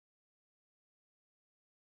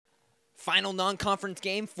Final non-conference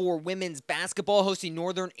game for women's basketball, hosting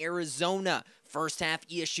Northern Arizona. First half,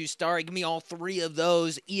 Ia Shustari. Give me all three of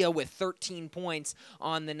those. Ia with 13 points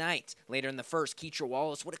on the night. Later in the first, Keitra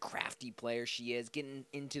Wallace, what a crafty player she is, getting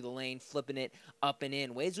into the lane, flipping it up and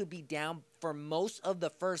in. Waves would be down for most of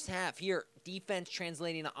the first half. Here, defense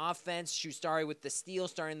translating to offense. Shustari with the steal,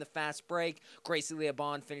 starting the fast break. Gracie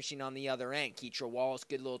Leabon finishing on the other end. Keitra Wallace,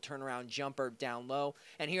 good little turnaround jumper down low.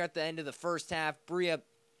 And here at the end of the first half, Bria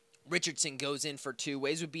Richardson goes in for two.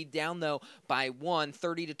 Waves would be down, though, by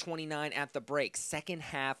 30-29 at the break. Second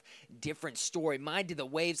half, different story. Mind did the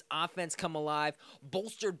Waves offense come alive,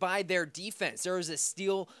 bolstered by their defense. There was a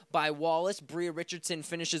steal by Wallace. Bria Richardson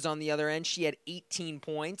finishes on the other end. She had 18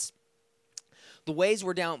 points. The Waves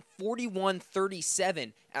were down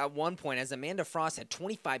 41-37 at one point as Amanda Frost had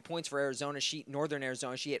 25 points for Northern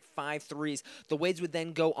Arizona. She hit 5 threes. The Waves would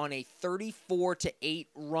then go on a 34-8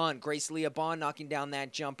 run. Grace Leabon knocking down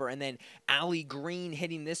that jumper, and then Allie Green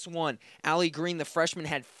hitting this one. Allie Green, the freshman,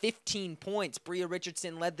 had 15 points. Bria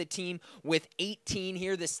Richardson led the team with 18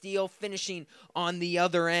 here. The steal finishing on the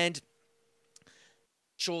other end.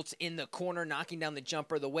 Schultz in the corner knocking down the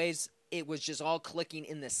jumper. The Waves, it was just all clicking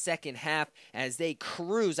in the second half as they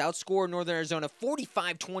outscore Northern Arizona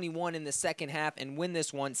 45-21 in the second half and win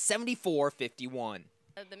this one 74-51.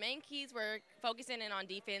 The main keys were focusing in on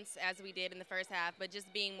defense as we did in the first half, but just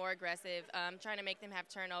being more aggressive, trying to make them have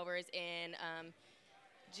turnovers, and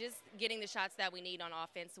just getting the shots that we need on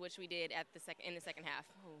offense, which we did in the second half.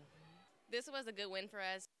 This was a good win for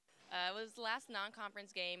us. It was the last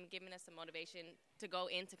non-conference game, giving us some motivation to go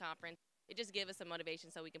into conference. It just gave us some motivation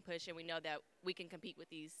so we can push, and we know that we can compete with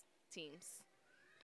these teams.